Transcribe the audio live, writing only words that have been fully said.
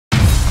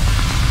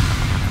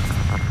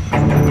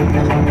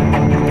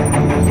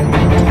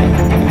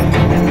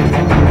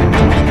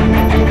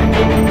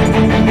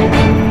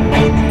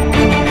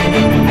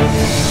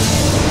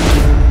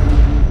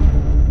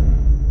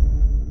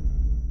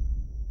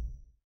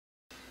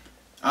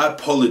I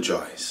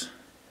apologize.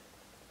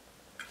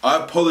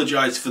 I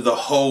apologize for the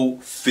whole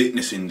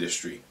fitness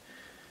industry.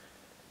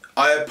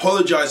 I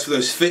apologize for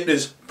those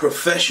fitness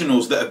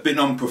professionals that have been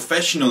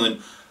unprofessional,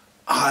 and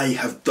I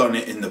have done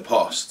it in the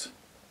past.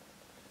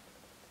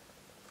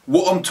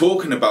 What I'm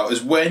talking about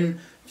is when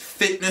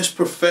fitness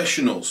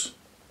professionals,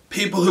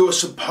 people who are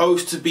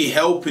supposed to be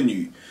helping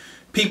you,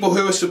 people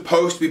who are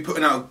supposed to be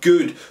putting out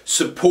good,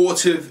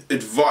 supportive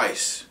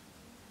advice,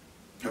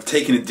 have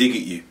taken a dig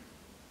at you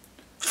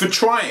for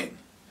trying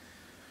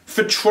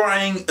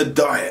a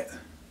diet,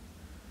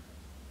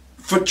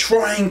 for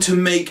trying to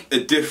make a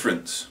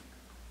difference.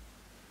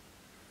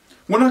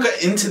 When I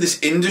got into this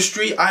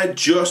industry, I had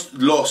just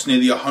lost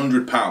nearly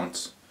 100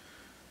 pounds.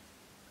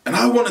 And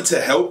I wanted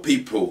to help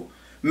people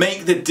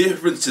make the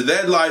difference to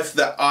their life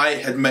that I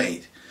had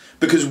made.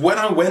 Because when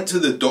I went to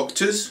the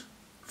doctors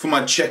for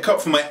my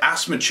checkup, for my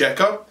asthma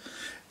checkup,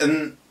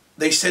 and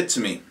they said to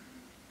me,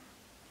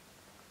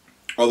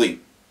 Ollie,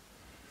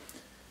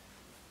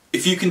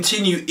 if you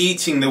continue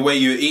eating the way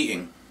you're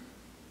eating,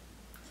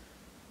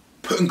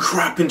 putting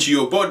crap into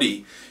your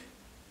body,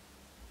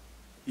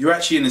 you're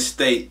actually in a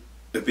state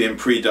of being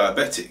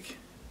pre-diabetic.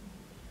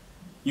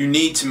 You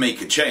need to make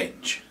a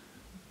change.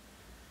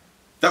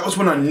 That was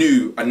when I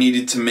knew I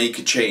needed to make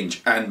a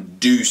change and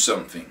do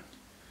something.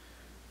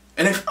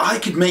 And if I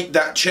could make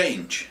that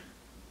change,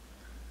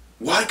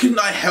 why couldn't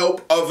I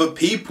help other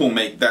people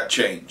make that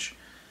change?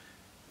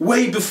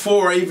 Way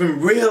before I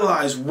even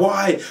realized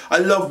why I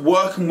love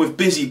working with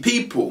busy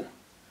people.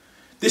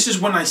 This is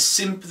when I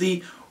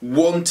simply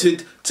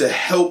wanted to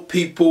help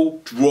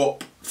people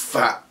drop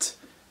fat,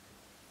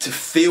 to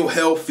feel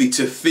healthy,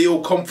 to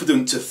feel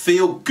confident, to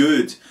feel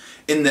good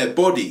in their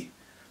body.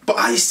 But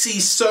I see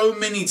so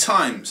many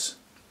times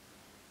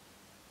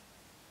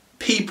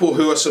people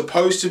who are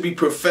supposed to be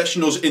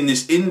professionals in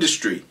this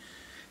industry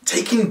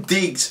taking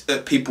digs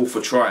at people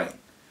for trying.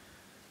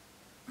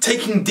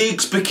 Taking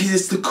digs because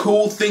it's the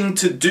cool thing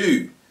to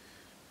do.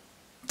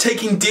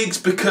 Taking digs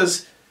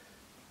because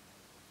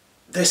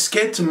they're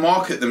scared to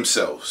market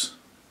themselves.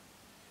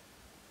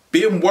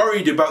 Being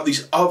worried about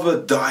these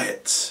other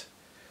diets.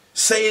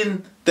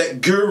 Saying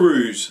that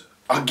gurus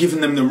are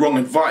giving them the wrong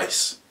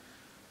advice.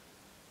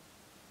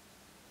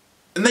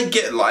 And they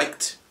get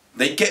liked,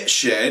 they get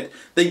shared,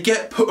 they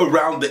get put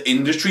around the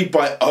industry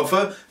by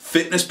other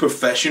fitness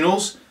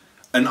professionals.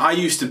 And I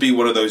used to be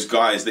one of those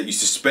guys that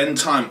used to spend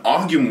time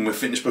arguing with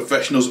fitness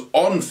professionals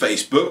on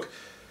Facebook,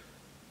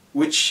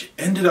 which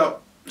ended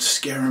up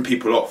scaring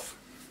people off.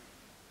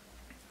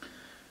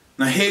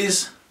 Now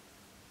here's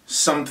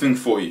something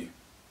for you.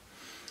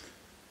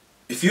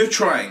 If you're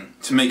trying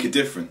to make a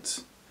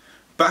difference,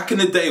 back in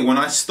the day when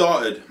I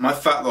started my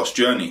fat loss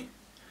journey,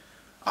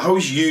 I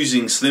was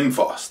using Slim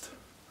Fast.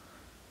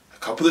 A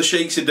couple of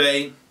shakes a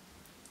day,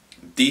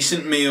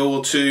 decent meal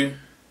or two.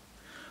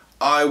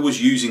 I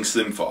was using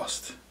Slim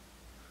Fast.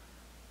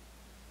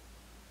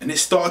 And it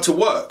started to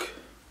work.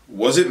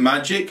 Was it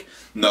magic?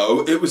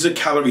 No, it was a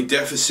calorie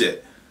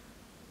deficit.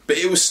 But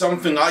it was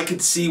something I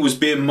could see was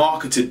being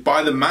marketed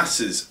by the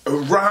masses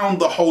around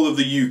the whole of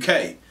the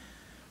UK.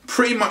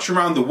 Pretty much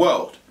around the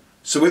world.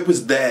 So it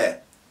was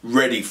there,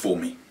 ready for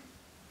me.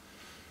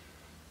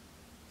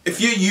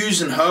 If you're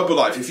using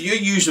Herbalife, if you're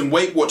using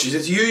Weight Watchers,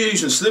 if you're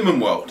using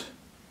Slimming World,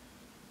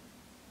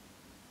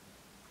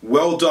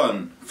 well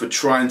done for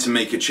trying to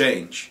make a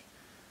change.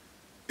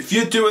 If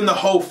you're doing the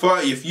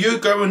Whole30, if you're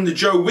going the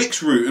Joe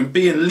Wicks route and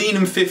being lean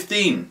and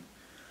 15,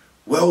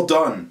 well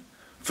done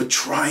for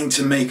trying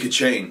to make a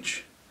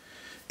change.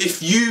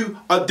 If you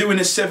are doing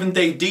a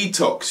 7-day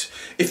detox,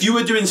 if you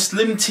are doing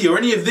Slim Tea or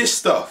any of this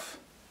stuff,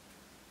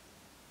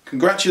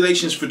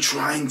 congratulations for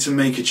trying to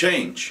make a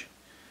change.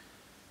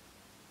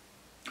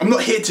 I'm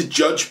not here to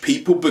judge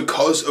people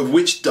because of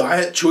which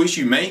diet choice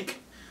you make.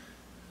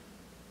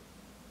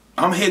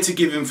 I'm here to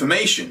give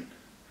information.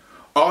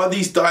 Are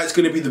these diets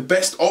going to be the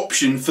best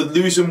option for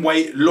losing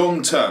weight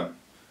long term?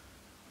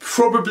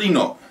 Probably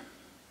not.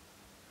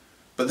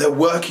 But they're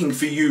working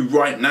for you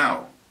right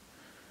now.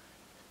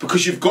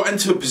 Because you've got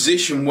into a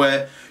position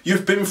where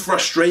you've been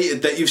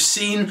frustrated that you've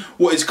seen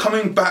what is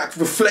coming back,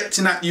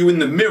 reflecting at you in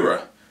the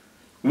mirror,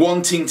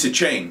 wanting to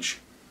change.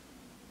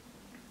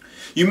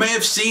 You may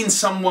have seen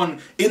someone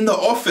in the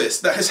office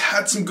that has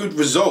had some good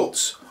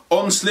results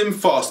on Slim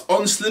Fast,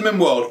 on Slimming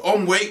World,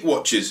 on Weight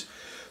Watchers.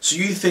 So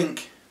you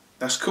think,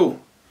 that's cool.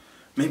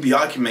 Maybe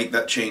I can make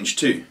that change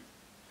too.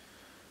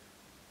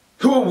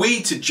 Who are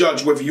we to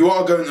judge whether you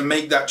are going to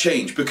make that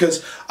change?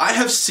 Because I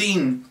have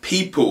seen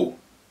people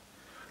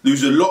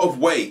lose a lot of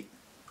weight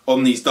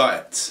on these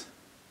diets.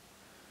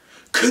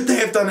 Could they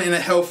have done it in a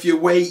healthier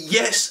way?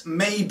 Yes,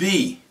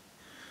 maybe.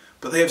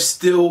 But they have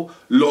still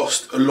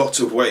lost a lot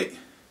of weight.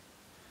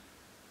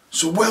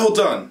 So well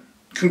done.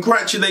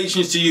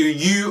 Congratulations to you.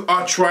 You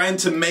are trying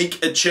to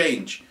make a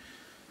change.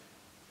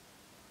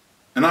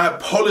 And I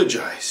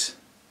apologize.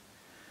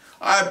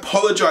 I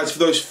apologize for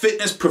those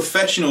fitness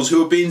professionals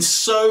who are being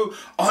so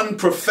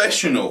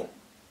unprofessional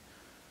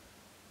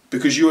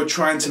because you are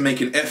trying to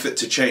make an effort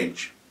to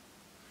change.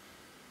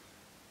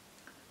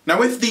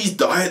 Now, if these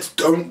diets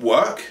don't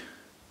work,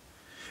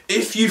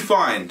 if you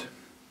find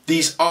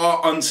these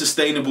are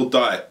unsustainable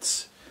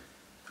diets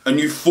and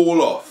you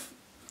fall off,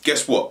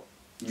 guess what?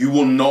 You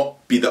will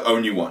not be the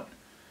only one.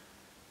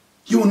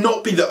 You will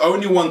not be the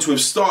only one to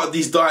have started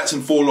these diets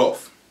and fall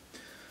off.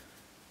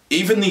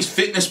 Even these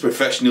fitness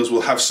professionals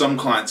will have some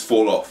clients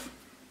fall off.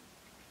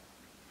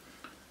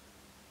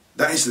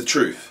 That is the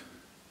truth.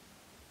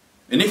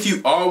 And if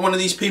you are one of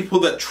these people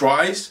that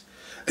tries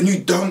and you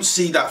don't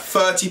see that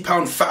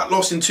 30-pound fat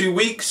loss in 2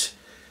 weeks,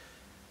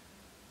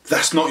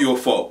 that's not your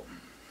fault.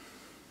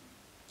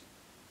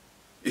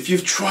 If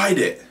you've tried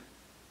it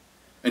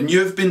and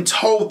you've been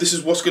told this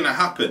is what's going to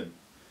happen,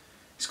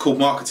 it's called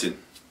marketing.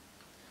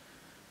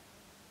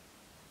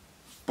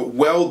 But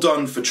well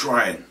done for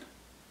trying.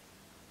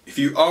 If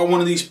you are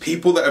one of these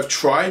people that have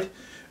tried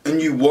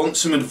and you want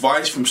some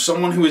advice from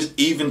someone who has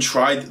even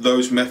tried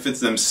those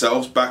methods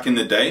themselves back in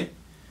the day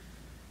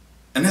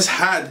and has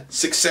had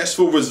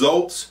successful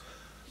results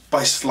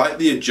by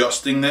slightly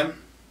adjusting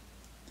them,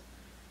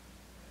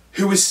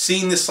 who has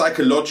seen the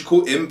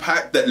psychological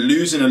impact that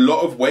losing a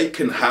lot of weight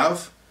can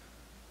have,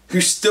 who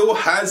still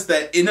has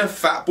their inner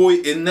fat boy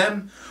in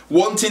them,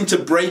 wanting to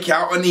break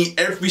out and eat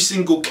every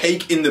single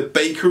cake in the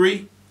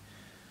bakery,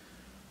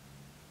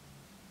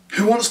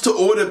 who wants to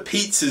order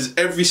pizzas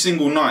every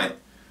single night,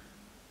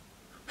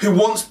 who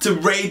wants to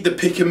raid the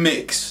pick and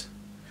mix,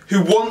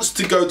 who wants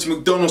to go to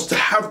McDonald's to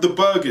have the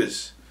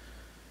burgers.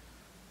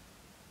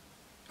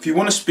 If you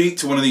want to speak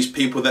to one of these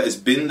people that has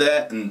been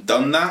there and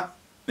done that,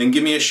 then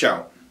give me a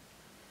shout.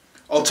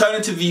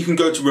 Alternatively, you can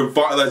go to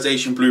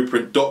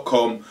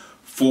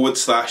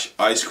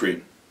revitalizationblueprint.com/ice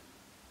cream.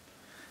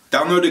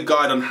 Download a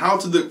guide on how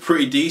to look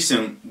pretty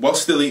decent while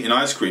still eating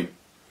ice cream.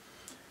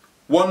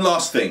 One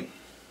last thing.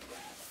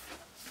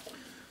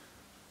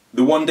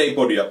 The 1-Day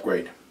Body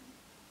Upgrade.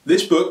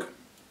 This book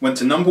went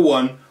to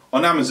 #1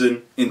 on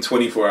Amazon in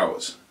 24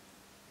 hours.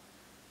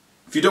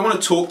 If you don't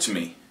want to talk to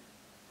me,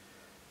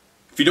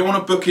 if you don't want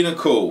to book in a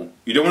call,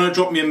 you don't want to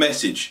drop me a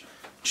message,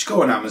 just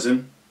go on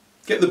Amazon,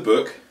 get the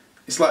book.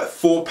 It's like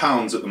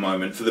 £4 at the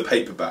moment for the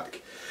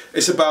paperback.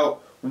 It's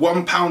about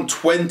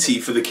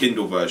 £1.20 for the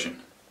Kindle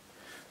version.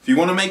 If you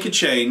want to make a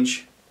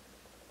change,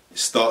 it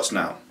starts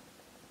now.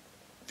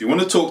 If you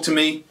want to talk to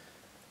me,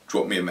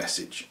 drop me a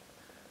message.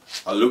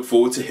 I look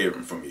forward to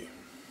hearing from you.